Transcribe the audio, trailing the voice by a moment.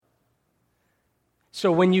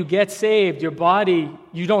So when you get saved, your body,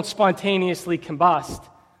 you don't spontaneously combust,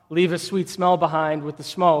 leave a sweet smell behind with the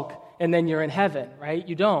smoke, and then you're in heaven, right?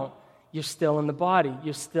 You don't. You're still in the body.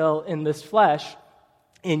 You're still in this flesh,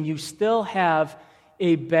 and you still have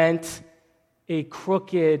a bent, a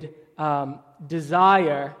crooked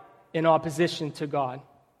desire in opposition to God.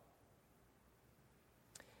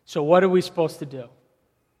 So what are we supposed to do?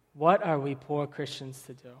 What are we poor Christians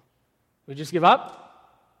to do? We just give up?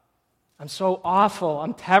 I'm so awful.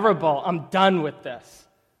 I'm terrible. I'm done with this.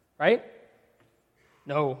 Right?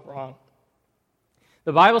 No, wrong.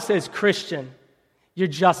 The Bible says, Christian, you're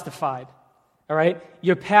justified. All right?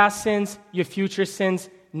 Your past sins, your future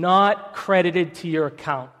sins, not credited to your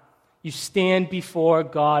account. You stand before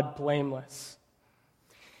God blameless.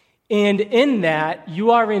 And in that,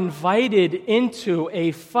 you are invited into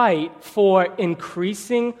a fight for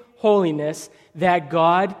increasing holiness that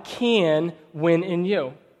God can win in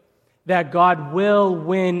you, that God will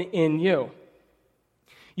win in you.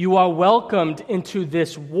 You are welcomed into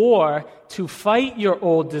this war to fight your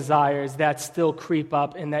old desires that still creep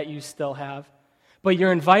up and that you still have. But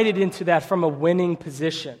you're invited into that from a winning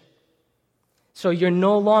position. So you're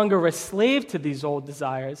no longer a slave to these old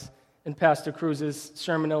desires. And Pastor Cruz's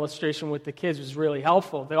sermon illustration with the kids was really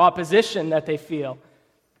helpful. The opposition that they feel.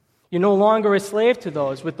 You're no longer a slave to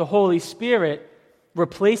those. With the Holy Spirit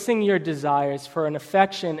replacing your desires for an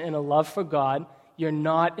affection and a love for God, you're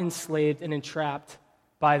not enslaved and entrapped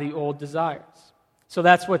by the old desires. So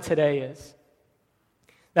that's what today is.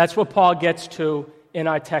 That's what Paul gets to in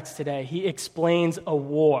our text today. He explains a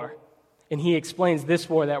war, and he explains this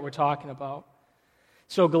war that we're talking about.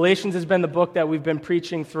 So Galatians has been the book that we've been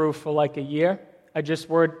preaching through for like a year. I just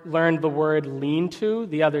learned the word lean-to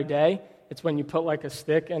the other day. It's when you put like a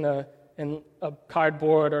stick in a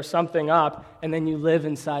cardboard or something up, and then you live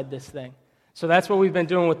inside this thing. So that's what we've been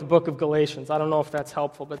doing with the book of Galatians. I don't know if that's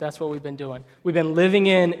helpful, but that's what we've been doing. We've been living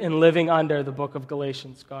in and living under the book of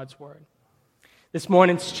Galatians, God's Word. This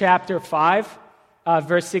morning's chapter 5,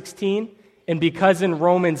 verse 16, and because in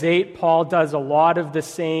Romans 8, Paul does a lot of the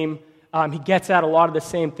same, he gets at a lot of the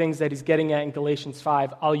same things that he's getting at in Galatians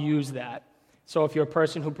 5, I'll use that. So if you're a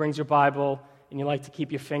person who brings your Bible and you like to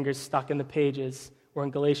keep your fingers stuck in the pages, we're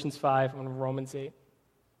in Galatians 5 and Romans 8.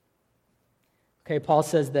 Okay, Paul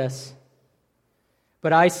says this,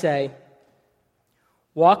 "But I say,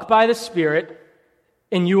 walk by the Spirit,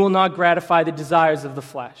 and you will not gratify the desires of the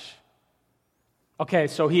flesh." Okay,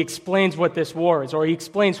 so he explains what this war is, or he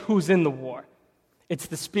explains who's in the war. It's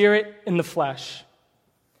the Spirit and the flesh.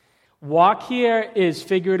 Walk here is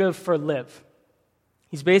figurative for live.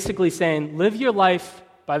 He's basically saying, live your life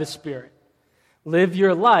by the Spirit. Live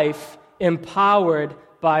your life empowered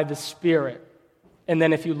by the Spirit. And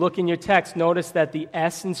then if you look in your text, notice that the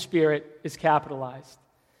S in Spirit is capitalized.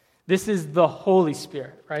 This is the Holy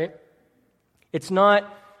Spirit, right? It's not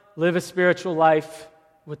live a spiritual life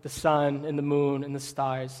with the sun and the moon and the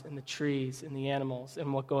stars and the trees and the animals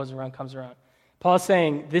and what goes around comes around. Paul's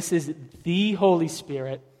saying this is the Holy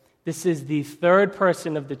Spirit. This is the third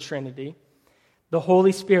person of the Trinity. The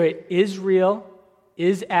Holy Spirit is real,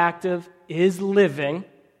 is active, is living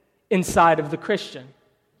inside of the Christian.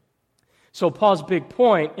 So Paul's big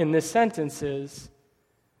point in this sentence is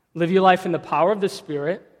live your life in the power of the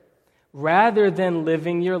Spirit rather than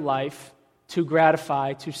living your life to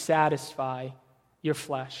gratify, to satisfy your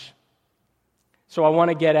flesh. So I want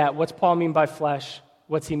to get at what's Paul mean by flesh?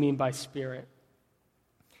 What's he mean by spirit?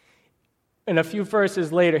 In a few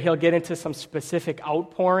verses later, he'll get into some specific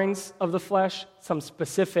outpourings of the flesh, some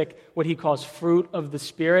specific, what he calls fruit of the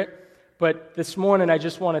Spirit. But this morning, I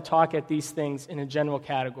just want to talk at these things in a general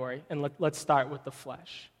category, and let's start with the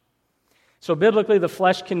flesh. So biblically, the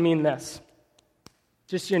flesh can mean this,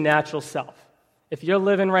 just your natural self. If you're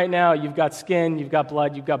living right now, you've got skin, you've got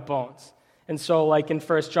blood, you've got bones. And so like in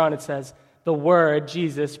 1 John it says, the Word,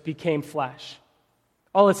 Jesus, became flesh.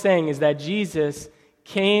 All it's saying is that Jesus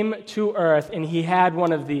came to earth and he had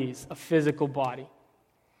one of these, a physical body.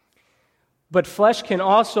 But flesh can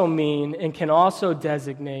also mean and can also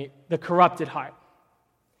designate the corrupted heart,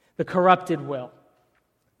 the corrupted will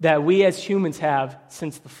that we as humans have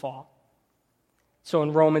since the fall. So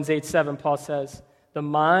in Romans 8:7, Paul says, the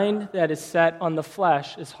mind that is set on the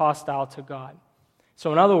flesh is hostile to God.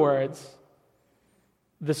 So in other words,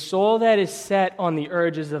 the soul that is set on the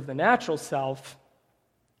urges of the natural self,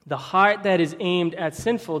 the heart that is aimed at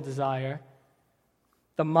sinful desire,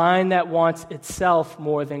 the mind that wants itself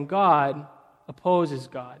more than God, opposes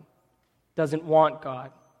God, doesn't want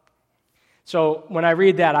God. So when I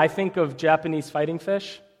read that, I think of Japanese fighting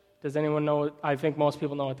fish. Does anyone know? I think most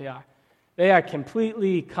people know what they are. They are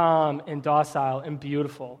completely calm and docile and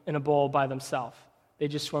beautiful in a bowl by themselves. They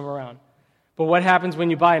just swim around. But what happens when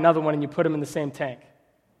you buy another one and you put them in the same tank?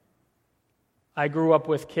 I grew up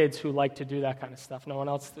with kids who like to do that kind of stuff. No one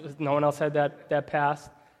else had that past.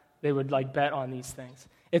 They would bet on these things.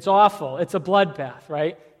 It's awful. It's a bloodbath,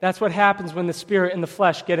 right? That's what happens when the spirit and the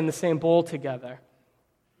flesh get in the same bowl together.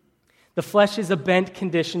 The flesh is a bent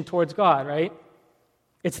condition towards God, right?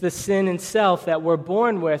 It's the sin and self that we're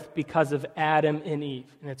born with because of Adam and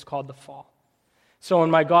Eve, and it's called the fall. So in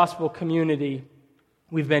my gospel community,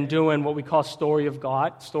 we've been doing what we call story of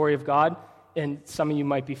God, and some of you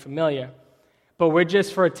might be familiar. But we're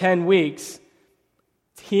just for 10 weeks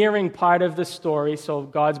hearing part of the story, so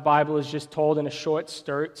God's Bible is just told in a short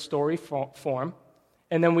story form,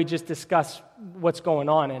 and then we just discuss what's going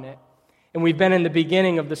on in it. And we've been in the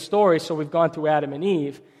beginning of the story, so we've gone through Adam and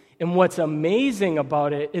Eve. And what's amazing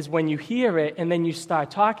about it is when you hear it and then you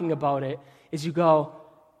start talking about it, is you go,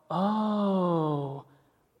 oh,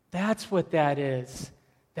 that's what that is.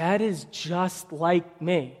 That is just like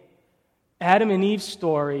me. Adam and Eve's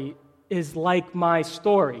story is like my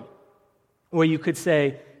story. Or you could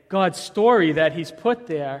say, God's story that he's put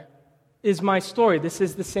there is my story. This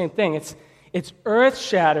is the same thing. It's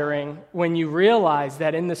earth-shattering when you realize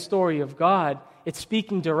that in the story of God, it's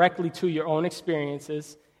speaking directly to your own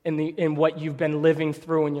experiences in what you've been living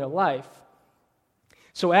through in your life.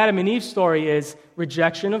 So Adam and Eve's story is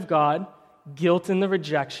rejection of God, guilt in the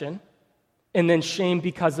rejection, and then shame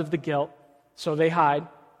because of the guilt, so they hide,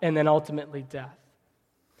 and then ultimately death.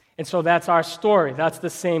 And so that's our story. That's the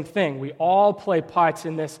same thing. We all play parts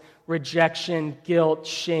in this rejection, guilt,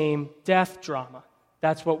 shame, death drama.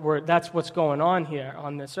 That's what's going on here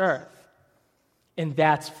on this earth. And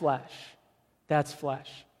that's flesh. That's flesh.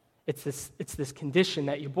 It's this condition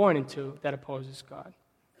that you're born into that opposes God.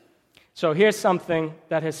 So here's something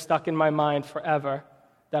that has stuck in my mind forever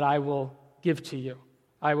that I will give to you.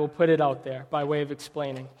 I will put it out there by way of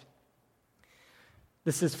explaining.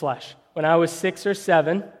 This is flesh. When I was 6 or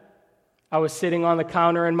 7, I was sitting on the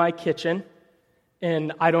counter in my kitchen,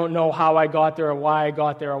 and I don't know how I got there or why I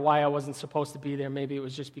got there or why I wasn't supposed to be there. Maybe it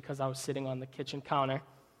was just because I was sitting on the kitchen counter.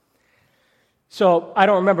 So I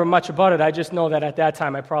don't remember much about it. I just know that at that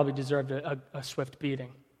time I probably deserved a swift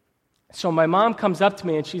beating. So my mom comes up to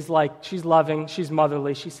me, and she's loving, she's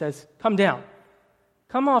motherly. She says, come down.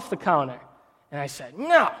 Come off the counter. And I said,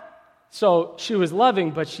 no. So she was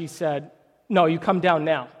loving, but she said, no, you come down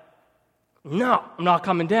now. No, I'm not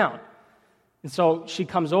coming down. And so she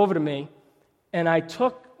comes over to me, and I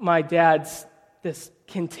took my dad's, this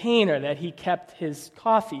container that he kept his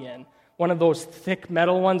coffee in, one of those thick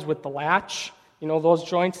metal ones with the latch, you know, those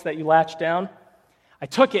joints that you latch down. I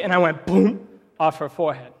took it, and I went boom off her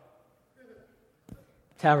forehead.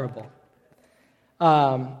 Terrible.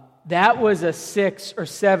 That was a 6 or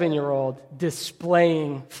 7-year-old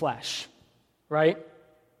displaying flesh, right?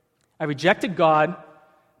 I rejected God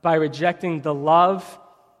by rejecting the love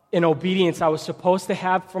and obedience I was supposed to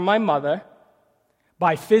have from my mother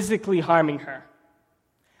by physically harming her.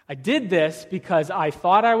 I did this because I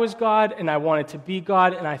thought I was God and I wanted to be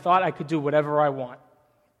God and I thought I could do whatever I want.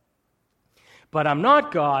 But I'm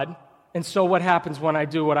not God, and so what happens when I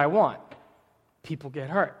do what I want? People get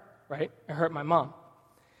hurt, right? I hurt my mom.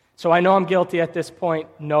 So I know I'm guilty at this point,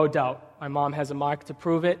 no doubt. My mom has a mark to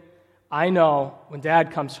prove it. I know when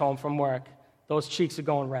Dad comes home from work, those cheeks are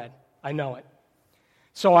going red. I know it.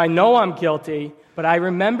 So I know I'm guilty, but I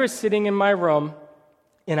remember sitting in my room,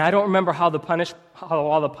 and I don't remember how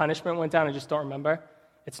all the punishment went down. I just don't remember.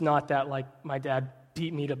 It's not that like my dad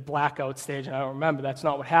beat me to blackout stage, and I don't remember. That's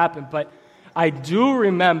not what happened. But I do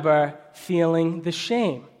remember feeling the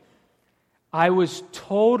shame. I was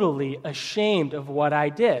totally ashamed of what I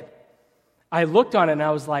did. I looked on it and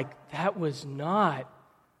I was like, that was not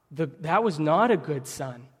a good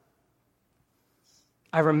son.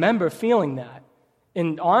 I remember feeling that.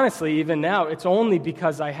 And honestly, even now, it's only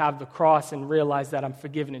because I have the cross and realize that I'm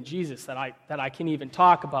forgiven in Jesus that I can even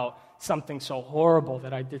talk about something so horrible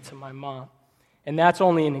that I did to my mom. And that's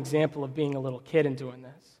only an example of being a little kid and doing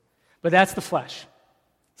this. But that's the flesh.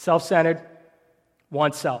 Self-centered,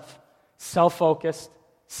 oneself. Self-focused,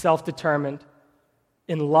 self-determined,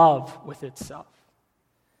 in love with itself.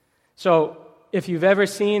 So if you've ever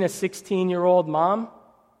seen a 16-year-old mom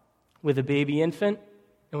with a baby infant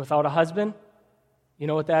and without a husband, you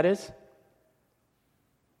know what that is?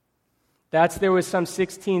 There was some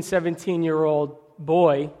 16, 17-year-old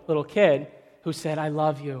boy, little kid, who said, I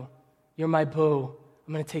love you. You're my boo.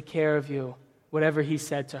 I'm going to take care of you. Whatever he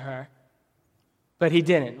said to her. But he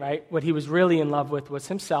didn't, right? What he was really in love with was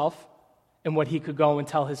himself and what he could go and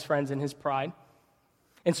tell his friends in his pride.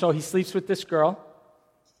 And so he sleeps with this girl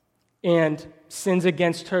and sins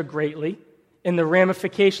against her greatly in the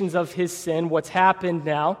ramifications of his sin, what's happened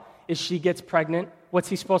now is she gets pregnant. What's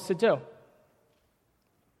he supposed to do?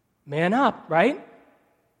 Man up, right?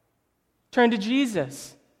 Turn to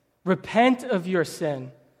Jesus. Repent of your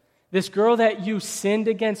sin. This girl that you sinned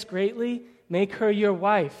against greatly, make her your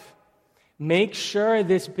wife. Make sure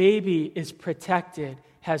this baby is protected,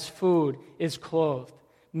 has food, is clothed.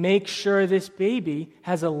 Make sure this baby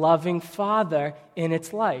has a loving father in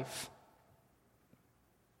its life.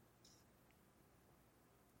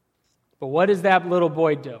 But what does that little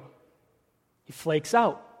boy do? He flakes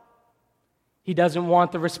out. He doesn't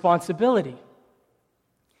want the responsibility.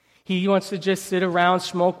 He wants to just sit around,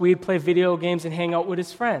 smoke weed, play video games, and hang out with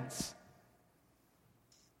his friends.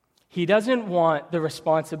 He doesn't want the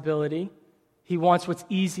responsibility. He wants what's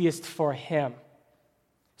easiest for him.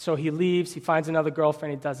 So he leaves, he finds another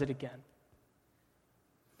girlfriend, he does it again.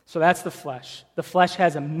 So that's the flesh. The flesh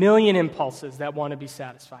has a million impulses that want to be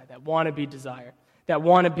satisfied, that want to be desired, that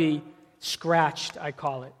want to be scratched, I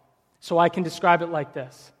call it. So I can describe it like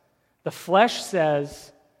this. The flesh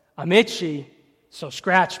says, I'm itchy, so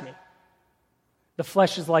scratch me. The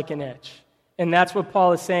flesh is like an itch. And that's what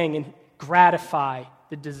Paul is saying in gratify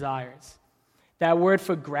the desires. That word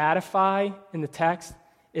for gratify in the text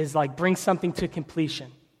is like bring something to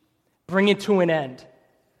completion. Bring it to an end.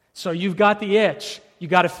 So you've got the itch, you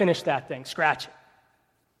got to finish that thing, scratch it.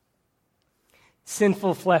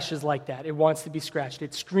 Sinful flesh is like that. It wants to be scratched.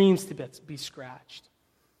 It screams to be scratched.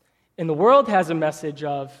 And the world has a message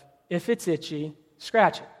of, if it's itchy,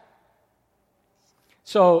 scratch it.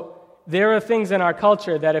 So there are things in our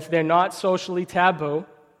culture that if they're not socially taboo,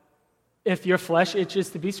 if your flesh itches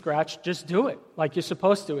to be scratched, just do it like you're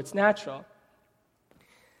supposed to. It's natural.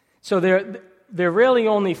 So there are really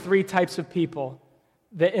only three types of people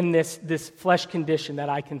that in this flesh condition that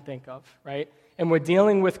I can think of, right? And we're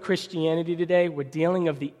dealing with Christianity today. We're dealing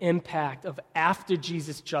of the impact of after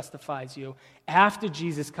Jesus justifies you, after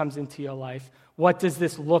Jesus comes into your life, what does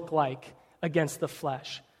this look like against the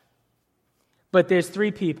flesh? But there's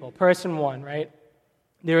three people. Person one, right?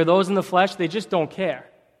 There are those in the flesh, they just don't care.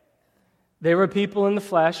 There are people in the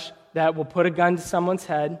flesh that will put a gun to someone's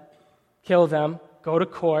head, kill them, go to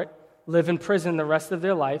court, live in prison the rest of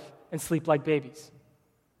their life, and sleep like babies.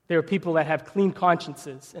 There are people that have clean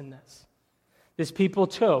consciences in this. There's people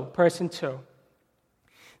two, person two.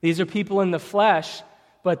 These are people in the flesh,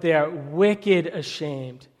 but they are wicked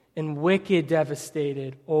ashamed and wicked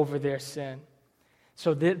devastated over their sin.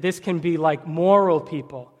 So this can be like moral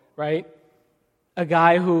people, right? A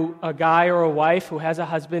guy or a wife who has a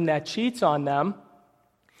husband that cheats on them,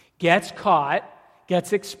 gets caught,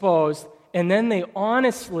 gets exposed, and then they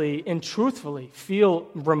honestly and truthfully feel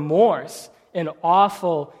remorse and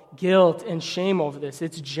awful guilt and shame over this.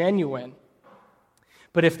 It's genuine.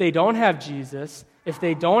 But if they don't have Jesus, if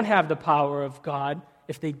they don't have the power of God,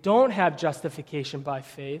 if they don't have justification by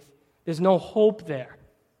faith, there's no hope there.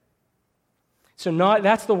 So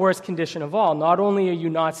that's the worst condition of all. Not only are you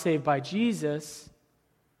not saved by Jesus,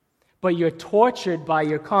 but you're tortured by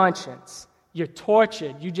your conscience. You're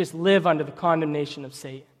tortured. You just live under the condemnation of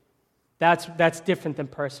Satan. That's different than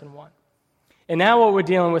person one. And now what we're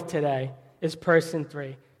dealing with today is person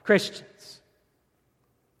three, Christians.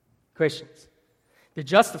 Christians. They're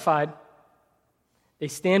justified. They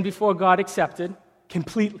stand before God accepted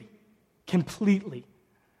completely. Completely.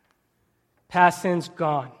 Past sins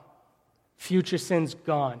gone. Future sins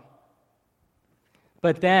gone.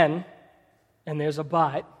 But then, and there's a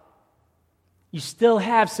but, you still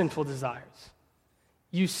have sinful desires.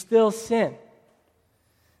 You still sin.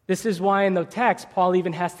 This is why in the text, Paul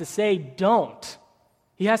even has to say, don't.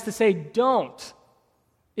 He has to say, don't.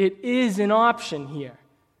 It is an option here.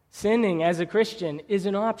 Sinning as a Christian is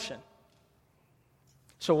an option.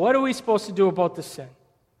 So what are we supposed to do about the sin?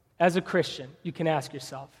 As a Christian, you can ask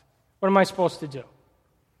yourself, what am I supposed to do?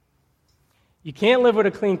 You can't live with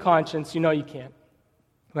a clean conscience. You know you can't.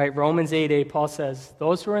 Right? Romans 8:8, Paul says,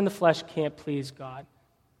 those who are in the flesh can't please God.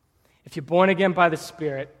 If you're born again by the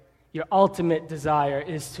Spirit, your ultimate desire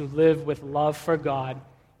is to live with love for God.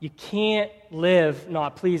 You can't live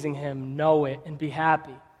not pleasing Him, know it, and be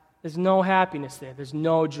happy. There's no happiness there. There's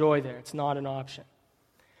no joy there. It's not an option.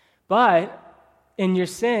 But in your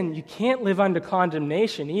sin, you can't live under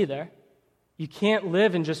condemnation either. You can't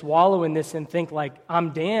live and just wallow in this and think like,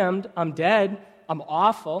 I'm damned, I'm dead, I'm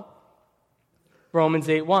awful. Romans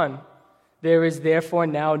 8:1, there is therefore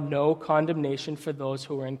now no condemnation for those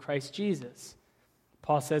who are in Christ Jesus.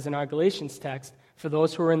 Paul says in our Galatians text, for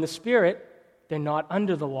those who are in the Spirit, they're not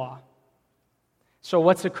under the law. So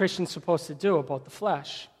what's a Christian supposed to do about the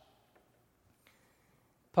flesh?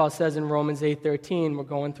 Paul says in Romans 8:13, we're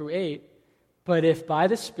going through 8, but if by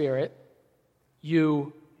the Spirit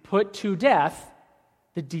you put to death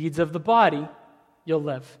the deeds of the body, you'll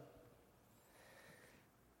live.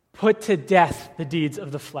 Put to death the deeds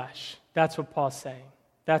of the flesh. That's what Paul's saying.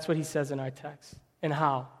 That's what he says in our text. And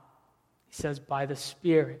how? He says, by the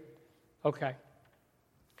Spirit. Okay.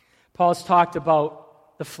 Paul's talked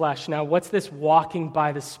about the flesh. Now, what's this walking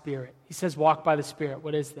by the Spirit? He says, walk by the Spirit.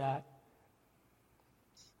 What is that?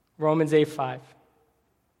 Romans 8:5.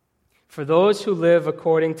 For those who live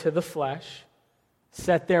according to the flesh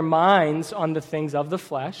set their minds on the things of the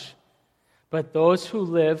flesh, but those who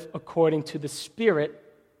live according to the Spirit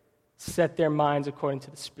set their minds according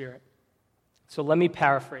to the Spirit. So let me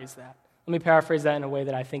paraphrase that. Let me paraphrase that in a way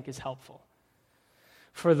that I think is helpful.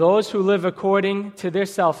 For those who live according to their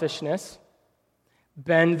selfishness,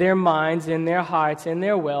 bend their minds in their hearts, in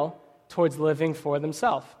their will, towards living for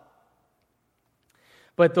themselves.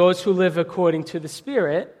 But those who live according to the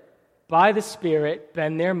Spirit, by the Spirit,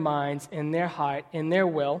 bend their minds in their heart, in their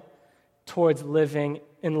will, towards living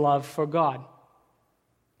in love for God.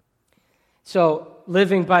 So,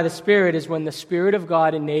 living by the Spirit is when the Spirit of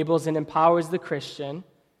God enables and empowers the Christian,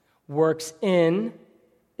 works in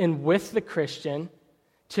and with the Christian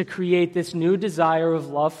to create this new desire of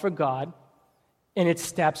love for God, and it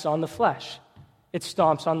steps on the flesh. It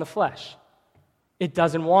stomps on the flesh. It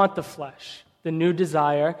doesn't want the flesh. The new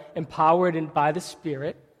desire, empowered by the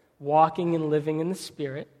Spirit, walking and living in the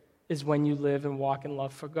Spirit, is when you live and walk in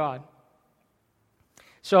love for God.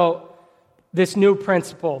 So, this new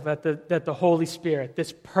principle that the Holy Spirit,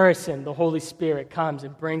 this person, the Holy Spirit, comes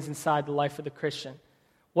and brings inside the life of the Christian,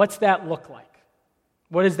 what's that look like?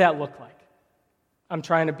 What does that look like? I'm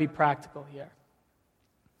trying to be practical here.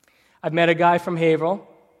 I've met a guy from Haverhill.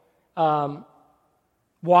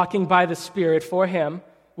 Walking by the Spirit for him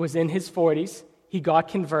was in his 40s. He got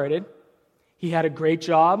converted. He had a great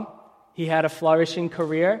job. He had a flourishing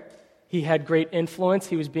career. He had great influence.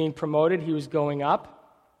 He was being promoted. He was going up.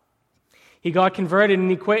 He got converted and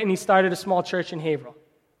he quit and he started a small church in Haverhill.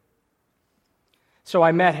 So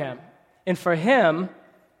I met him. And for him,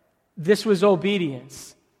 this was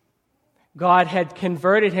obedience. God had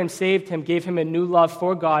converted him, saved him, gave him a new love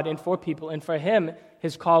for God and for people. And for him,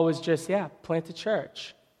 his call was just, plant a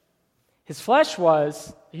church. His flesh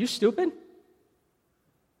was, are you stupid?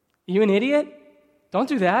 Are you an idiot? Don't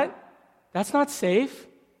do that. That's not safe.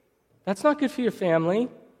 That's not good for your family.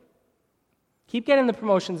 Keep getting the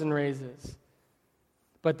promotions and raises.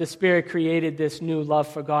 But the Spirit created this new love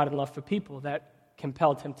for God and love for people that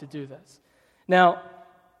compelled him to do this. Now,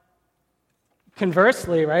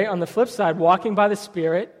 conversely, right, on the flip side, walking by the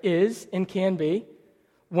Spirit is and can be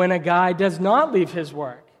when a guy does not leave his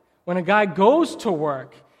work, when a guy goes to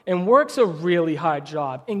work and works a really hard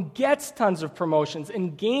job and gets tons of promotions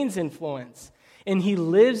and gains influence, and he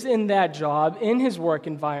lives in that job, in his work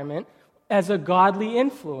environment, as a godly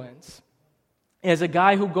influence, as a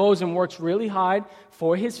guy who goes and works really hard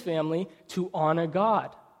for his family to honor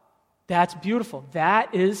God. That's beautiful.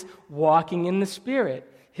 That is walking in the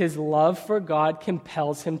Spirit. His love for God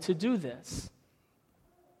compels him to do this.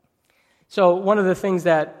 So one of the things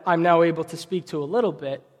that I'm now able to speak to a little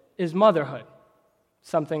bit is motherhood,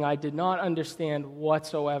 something I did not understand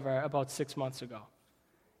whatsoever about 6 months ago.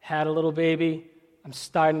 Had a little baby. I'm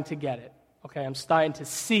starting to get it. Okay, I'm starting to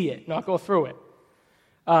see it, not go through it.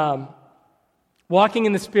 Walking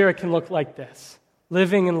in the Spirit can look like this.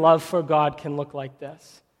 Living in love for God can look like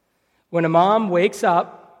this. When a mom wakes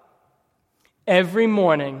up, every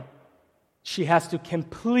morning, she has to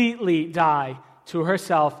completely die to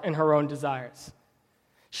herself and her own desires.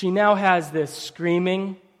 She now has this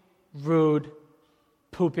screaming, rude,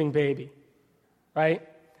 pooping baby, right?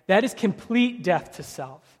 That is complete death to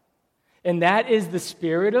self. And that is the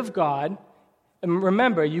Spirit of God. And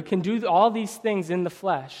remember, you can do all these things in the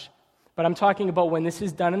flesh, but I'm talking about when this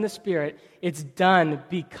is done in the Spirit, it's done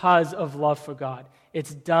because of love for God.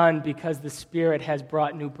 It's done because the Spirit has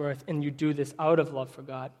brought new birth, and you do this out of love for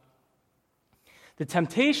God. The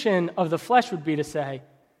temptation of the flesh would be to say,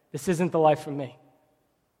 this isn't the life for me.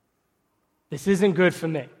 This isn't good for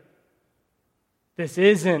me. This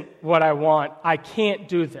isn't what I want. I can't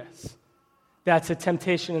do this. That's a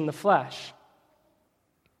temptation in the flesh.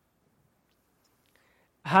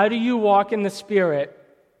 How do you walk in the Spirit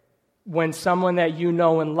when someone that you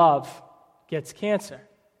know and love gets cancer?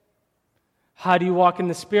 How do you walk in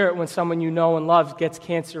the Spirit when someone you know and love gets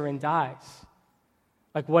cancer and dies?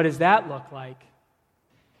 Like, what does that look like?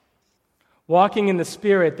 Walking in the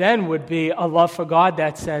Spirit then would be a love for God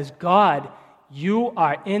that says, God, you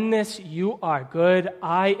are in this, you are good,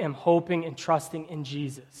 I am hoping and trusting in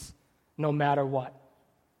Jesus, no matter what.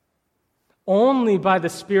 Only by the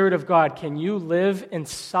Spirit of God can you live and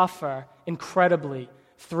suffer incredibly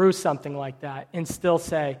through something like that and still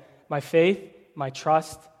say, my faith, my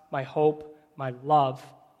trust, my hope, my love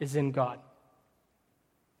is in God.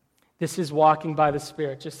 This is walking by the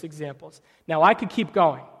Spirit, just examples. Now, I could keep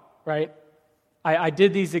going, right? I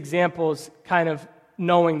did these examples kind of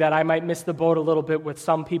knowing that I might miss the boat a little bit with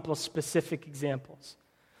some people's specific examples.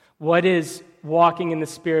 What is walking in the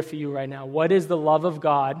Spirit for you right now? What is the love of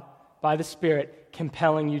God by the Spirit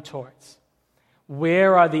compelling you towards?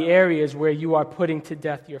 Where are the areas where you are putting to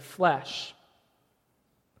death your flesh?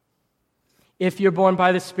 If you're born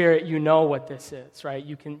by the Spirit, you know what this is, right?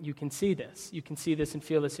 You can see this. You can see this and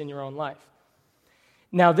feel this in your own life.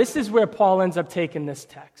 Now, this is where Paul ends up taking this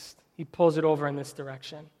text. He pulls it over in this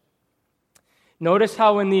direction. Notice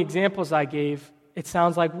how in the examples I gave, it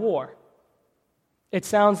sounds like war. It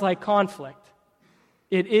sounds like conflict.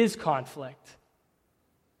 It is conflict.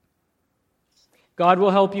 God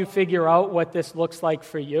will help you figure out what this looks like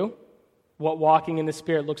for you, what walking in the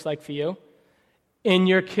Spirit looks like for you. In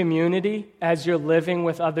your community, as you're living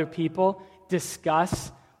with other people,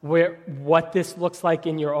 discuss what this looks like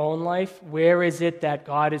in your own life. Where is it that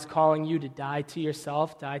God is calling you to die to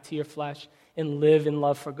yourself, die to your flesh, and live in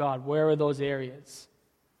love for God? Where are those areas?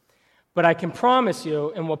 But I can promise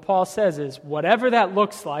you, and what Paul says is, whatever that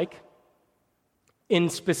looks like in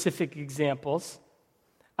specific examples,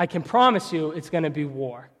 I can promise you it's going to be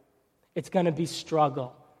war. It's going to be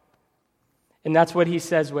struggle. And that's what he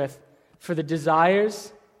says with, for the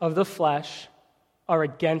desires of the flesh are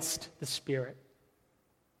against the Spirit,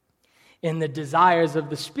 and the desires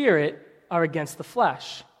of the Spirit are against the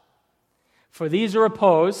flesh. For these are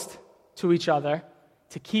opposed to each other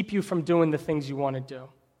to keep you from doing the things you want to do.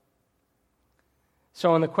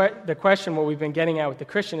 So in the question, what we've been getting at with the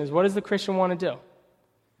Christian is, what does the Christian want to do?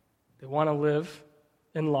 They want to live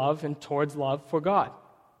in love and towards love for God.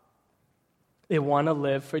 They want to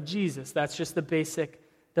live for Jesus. That's just the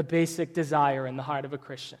basic desire in the heart of a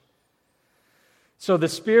Christian. So the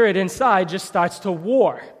Spirit inside just starts to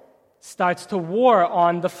war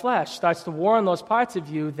on the flesh, starts to war on those parts of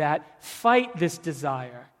you that fight this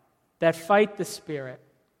desire, that fight the Spirit.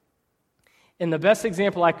 And the best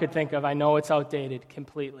example I could think of, I know it's outdated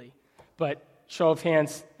completely, but show of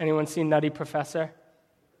hands, anyone seen Nutty Professor?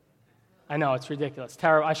 I know, it's ridiculous.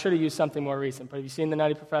 Terrible. I should have used something more recent, but have you seen The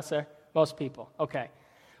Nutty Professor? Most people. Okay.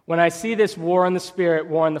 When I see this war in the Spirit,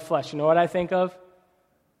 war in the flesh, you know what I think of?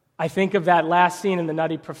 I think of that last scene in The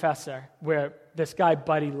Nutty Professor where this guy,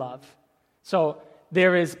 Buddy Love. So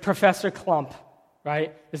there is Professor Clump,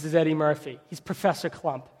 right? This is Eddie Murphy. He's Professor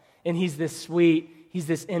Clump. And he's this sweet, he's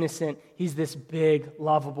this innocent, he's this big,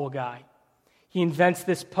 lovable guy. He invents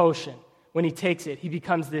this potion. When he takes it, he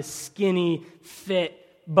becomes this skinny, fit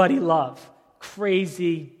Buddy Love.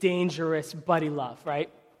 Crazy, dangerous Buddy Love, right?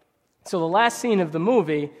 So the last scene of the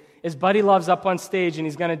movie is Buddy Love's up on stage and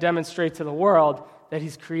he's going to demonstrate to the world that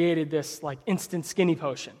he's created this like instant skinny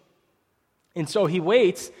potion. And so he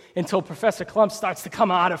waits until Professor Clump starts to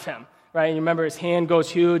come out of him, right? And you remember his hand goes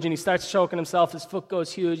huge and he starts choking himself, his foot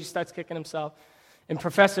goes huge, he starts kicking himself. And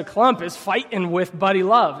Professor Clump is fighting with Buddy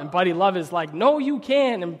Love. And Buddy Love is like, no, you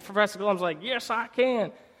can. And Professor Clump's like, yes, I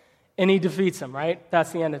can. And he defeats him, right?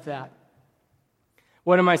 That's the end of that.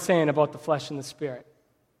 What am I saying about the flesh and the Spirit?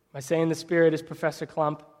 Am I saying the Spirit is Professor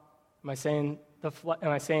Clump? Am I saying the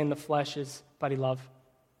flesh is Buddy Love?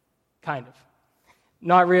 Kind of.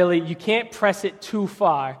 Not really. You can't press it too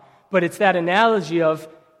far, but it's that analogy of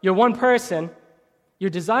you're one person. Your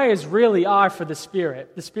desires really are for the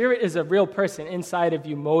Spirit. The Spirit is a real person inside of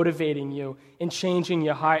you, motivating you and changing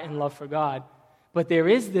your heart and love for God. But there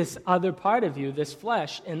is this other part of you, this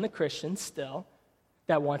flesh, in the Christian still,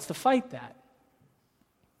 that wants to fight that.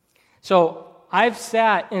 So I've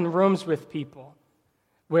sat in rooms with people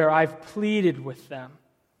where I've pleaded with them,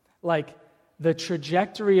 like, the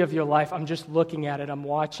trajectory of your life, I'm just looking at it, I'm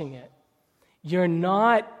watching it. You're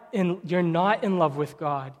not in love with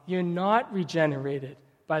God. You're not regenerated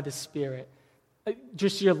by the Spirit.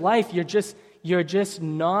 Just your life, you're just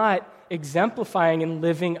not exemplifying and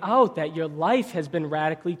living out that your life has been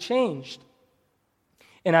radically changed.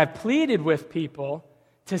 And I've pleaded with people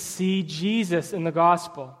to see Jesus in the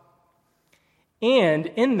gospel. And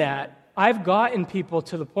in that, I've gotten people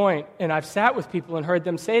to the point, and I've sat with people and heard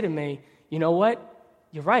them say to me, you know what?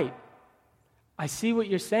 You're right. I see what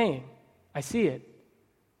you're saying. I see it.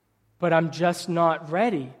 But I'm just not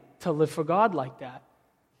ready to live for God like that.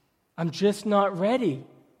 I'm just not ready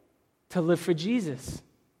to live for Jesus.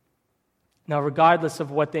 Now, regardless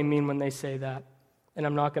of what they mean when they say that, and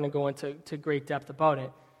I'm not going to go into great depth about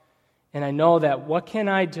it, and I know that what can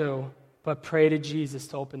I do but pray to Jesus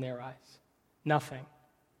to open their eyes? Nothing.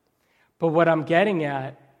 But what I'm getting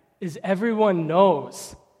at is everyone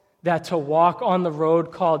knows that to walk on the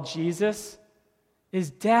road called Jesus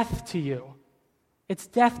is death to you. It's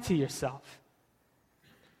death to yourself.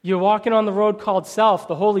 You're walking on the road called self.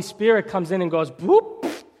 The Holy Spirit comes in and goes, boop,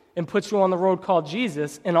 and puts you on the road called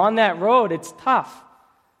Jesus. And on that road, it's tough.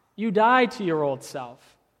 You die to your old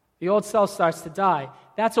self. The old self starts to die.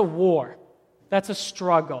 That's a war. That's a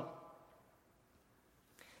struggle.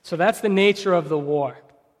 So that's the nature of the war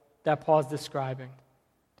that Paul's describing.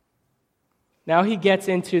 Now he gets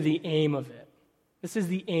into the aim of it. This is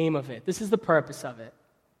the aim of it. This is the purpose of it.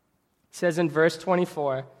 He says in verse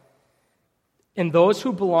 24, "And those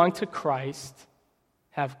who belong to Christ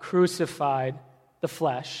have crucified the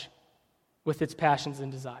flesh with its passions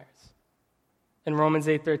and desires." In Romans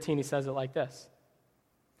 8:13, he says it like this: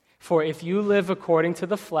 "For if you live according to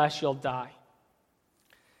the flesh, you'll die.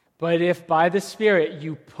 But if by the Spirit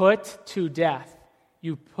you put to death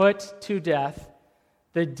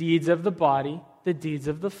the deeds of the body, the deeds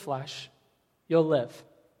of the flesh, you'll live."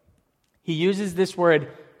 He uses this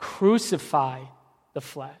word, crucify the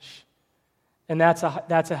flesh. And that's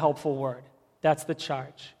a helpful word. That's the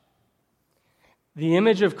charge. The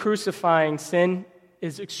image of crucifying sin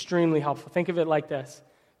is extremely helpful. Think of it like this.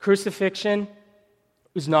 Crucifixion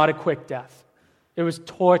was not a quick death. It was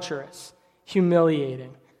torturous,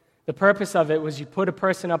 humiliating. The purpose of it was you put a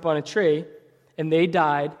person up on a tree, and they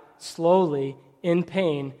died slowly, in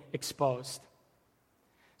pain, exposed.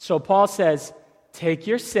 So Paul says, take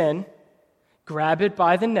your sin, grab it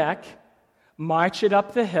by the neck, march it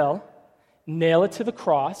up the hill, nail it to the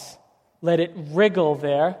cross, let it wriggle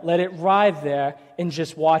there, let it writhe there, and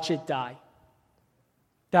just watch it die.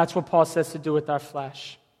 That's what Paul says to do with our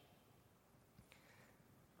flesh.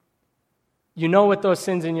 You know what those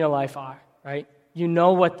sins in your life are, right? You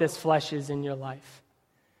know what this flesh is in your life.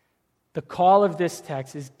 The call of this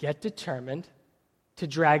text is get determined to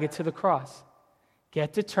drag it to the cross.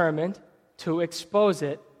 Get determined to expose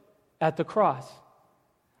it at the cross.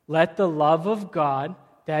 Let the love of God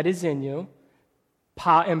that is in you,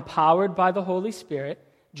 empowered by the Holy Spirit,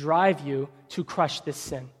 drive you to crush this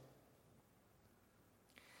sin.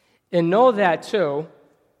 And know that, too,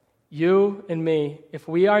 you and me, if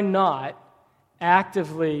we are not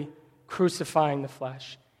actively crucifying the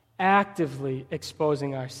flesh, actively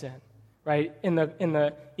exposing our sin, right?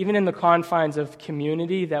 Even in the confines of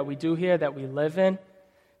community that we do here, that we live in,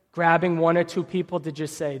 grabbing one or two people to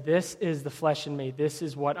just say, this is the flesh in me, this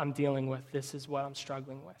is what I'm dealing with, this is what I'm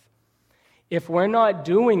struggling with. If we're not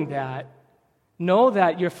doing that, know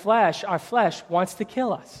that our flesh wants to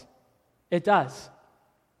kill us. It does.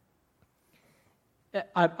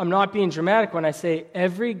 I'm not being dramatic when I say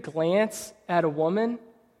every glance at a woman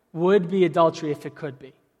would be adultery if it could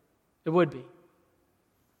be. It would be.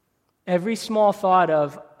 Every small thought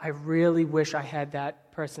of, I really wish I had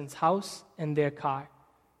that person's house and their car,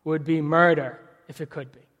 would be murder if it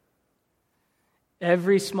could be.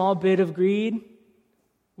 Every small bit of greed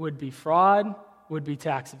would be fraud, would be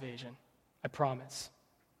tax evasion. I promise.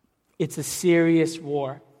 It's a serious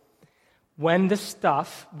war. When this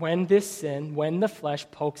sin, when the flesh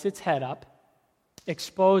pokes its head up,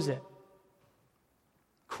 expose it.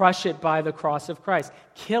 Crush it by the cross of Christ.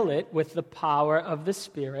 Kill it with the power of the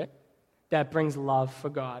Spirit that brings love for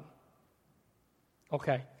God.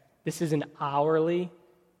 Okay, this is an hourly,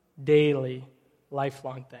 daily,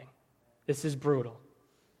 lifelong thing. This is brutal.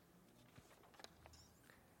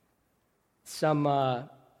 Some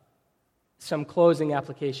closing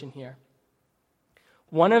application here.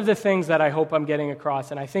 One of the things that I hope I'm getting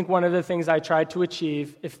across, and I think one of the things I tried to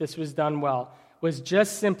achieve, if this was done well, was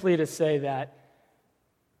just simply to say that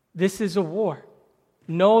this is a war.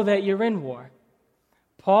 Know that you're in war.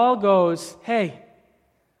 Paul goes, hey,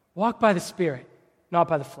 walk by the Spirit, not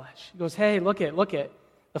by the flesh. He goes, hey, look at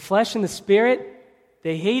the flesh and the Spirit,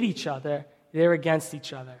 they hate each other, they're against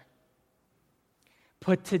each other.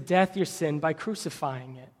 Put to death your sin by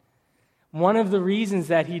crucifying it. One of the reasons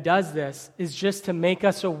that he does this is just to make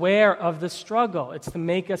us aware of the struggle. It's to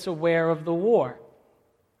make us aware of the war.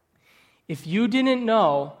 If you didn't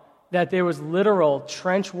know that there was literal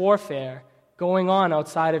trench warfare going on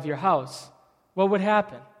outside of your house, what would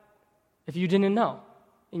happen if you didn't know?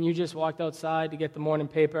 And you just walked outside to get the morning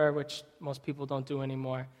paper, which most people don't do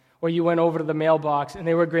anymore, or you went over to the mailbox and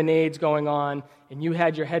there were grenades going on and you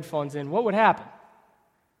had your headphones in, what would happen?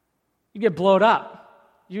 You get blown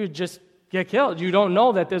up. You would just get killed. You don't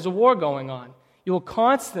know that there's a war going on. You will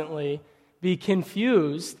constantly be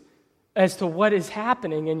confused as to what is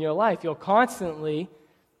happening in your life. You'll constantly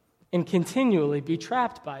and continually be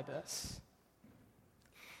trapped by this.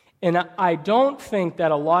 And I don't think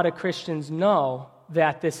that a lot of Christians know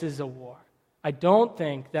that this is a war. I don't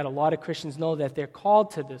think that a lot of Christians know that they're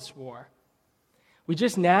called to this war. We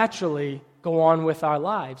just naturally go on with our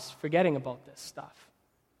lives, forgetting about this stuff.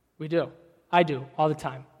 We do. I do, all the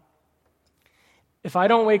time. If I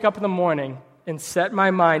don't wake up in the morning and set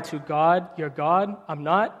my mind to God, you're God, I'm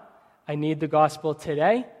not, I need the gospel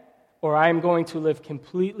today, or I'm going to live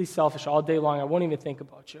completely selfish all day long, I won't even think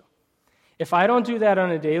about you. If I don't do that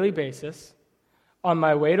on a daily basis, on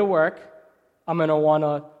my way to work, I'm going to want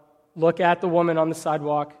to look at the woman on the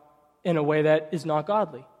sidewalk in a way that is not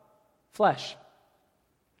godly. Flesh.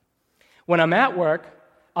 When I'm at work,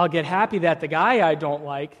 I'll get happy that the guy I don't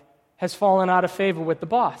like has fallen out of favor with the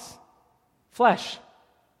boss. Flesh.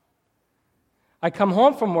 I come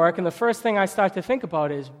home from work, and the first thing I start to think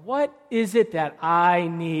about is, what is it that I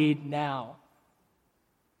need now?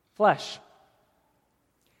 Flesh.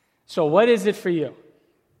 So what is it for you?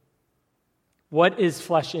 What is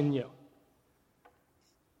flesh in you?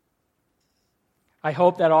 I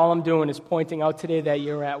hope that all I'm doing is pointing out today that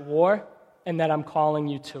you're at war and that I'm calling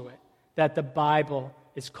you to it, that the Bible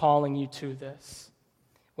is calling you to this.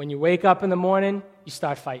 When you wake up in the morning, you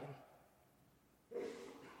start fighting.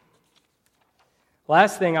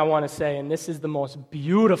 Last thing I want to say, and this is the most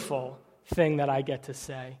beautiful thing that I get to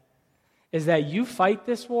say, is that you fight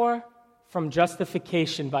this war from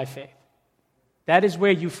justification by faith. That is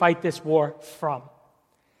where you fight this war from.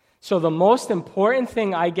 So the most important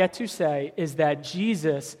thing I get to say is that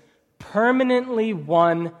Jesus permanently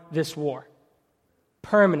won this war.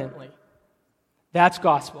 Permanently. That's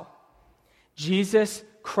gospel. Jesus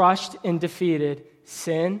crushed and defeated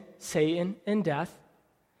sin, Satan, and death.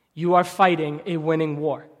 You are fighting a winning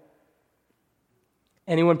war.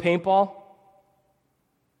 Anyone paintball?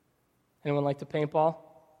 Anyone like to paintball?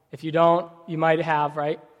 If you don't, you might have,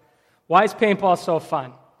 right? Why is paintball so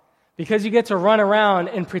fun? Because you get to run around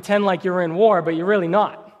and pretend like you're in war, but you're really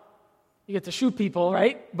not. You get to shoot people,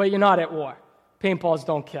 right? But you're not at war. Paintballs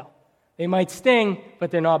don't kill. They might sting,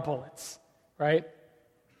 but they're not bullets, right?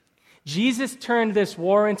 Jesus turned this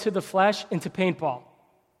war into the flesh into paintball.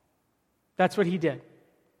 That's what he did.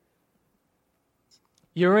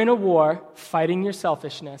 You're in a war fighting your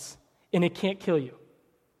selfishness, and it can't kill you.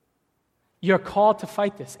 You're called to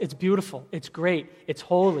fight this. It's beautiful. It's great. It's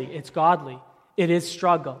holy. It's godly. It is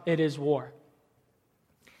struggle. It is war.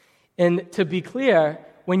 And to be clear,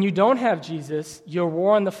 when you don't have Jesus, your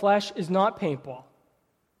war on the flesh is not paintball.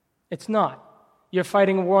 It's not. You're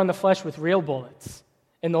fighting a war on the flesh with real bullets,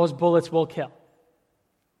 and those bullets will kill.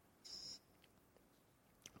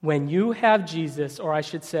 When you have Jesus, or I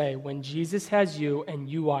should say, when Jesus has you and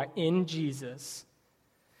you are in Jesus,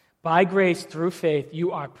 by grace through faith,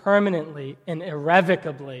 you are permanently and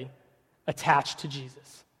irrevocably attached to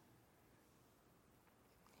Jesus.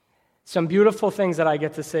 Some beautiful things that I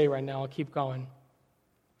get to say right now. I'll keep going.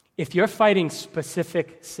 If you're fighting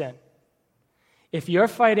specific sin, if you're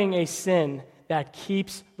fighting a sin that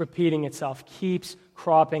keeps repeating itself, keeps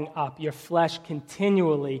cropping up, your flesh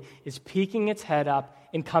continually is peeking its head up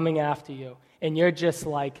and coming after you, and you're just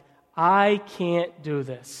like, I can't do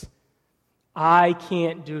this. I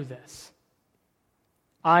can't do this.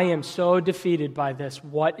 I am so defeated by this.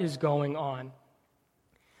 What is going on?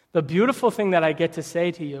 The beautiful thing that I get to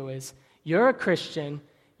say to you is, you're a Christian,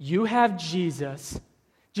 you have Jesus,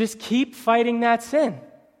 just keep fighting that sin.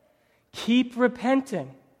 Keep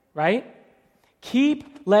repenting, right?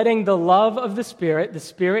 Keep letting the love of the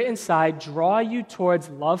Spirit inside, draw you towards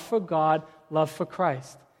love for God, love for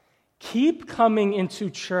Christ. Keep coming into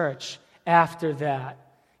church after that.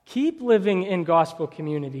 Keep living in gospel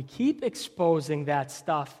community. Keep exposing that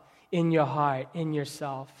stuff in your heart, in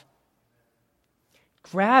yourself.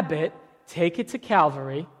 Grab it, take it to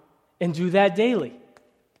Calvary, and do that daily.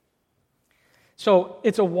 So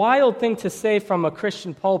it's a wild thing to say from a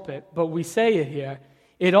Christian pulpit, but we say it here.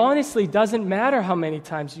 It honestly doesn't matter how many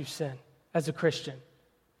times you sin as a Christian.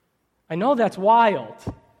 I know that's wild.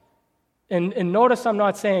 And notice I'm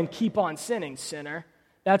not saying keep on sinning, sinner.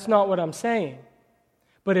 That's not what I'm saying.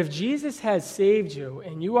 But if Jesus has saved you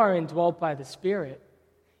and you are indwelt by the Spirit,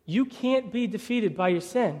 you can't be defeated by your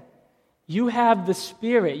sin. You have the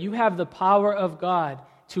Spirit, you have the power of God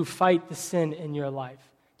to fight the sin in your life,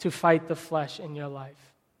 to fight the flesh in your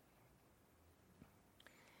life.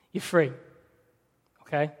 You're free,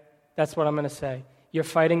 okay? That's what I'm going to say. You're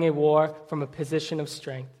fighting a war from a position of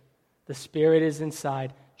strength. The Spirit is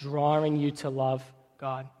inside, drawing you to love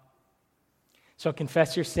God. So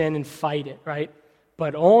confess your sin and fight it, right?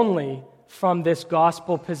 But only from this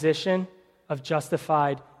gospel position of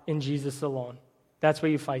justified in Jesus alone. That's where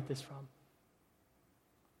you fight this from.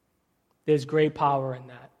 There's great power in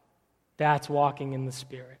that. That's walking in the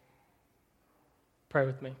Spirit. Pray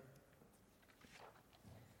with me.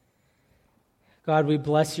 God, we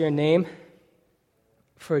bless your name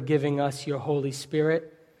for giving us your Holy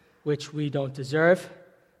Spirit, which we don't deserve,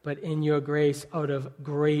 but in your grace, out of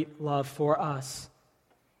great love for us,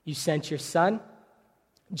 you sent your Son.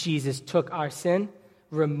 Jesus took our sin,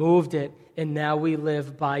 removed it, and now we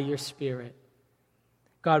live by your Spirit.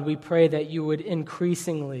 God, we pray that you would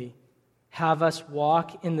increasingly have us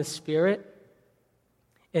walk in the Spirit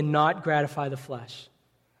and not gratify the flesh.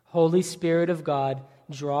 Holy Spirit of God,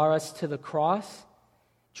 draw us to the cross,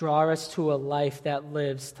 draw us to a life that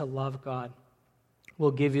lives to love God.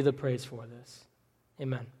 We'll give you the praise for this.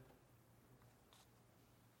 Amen.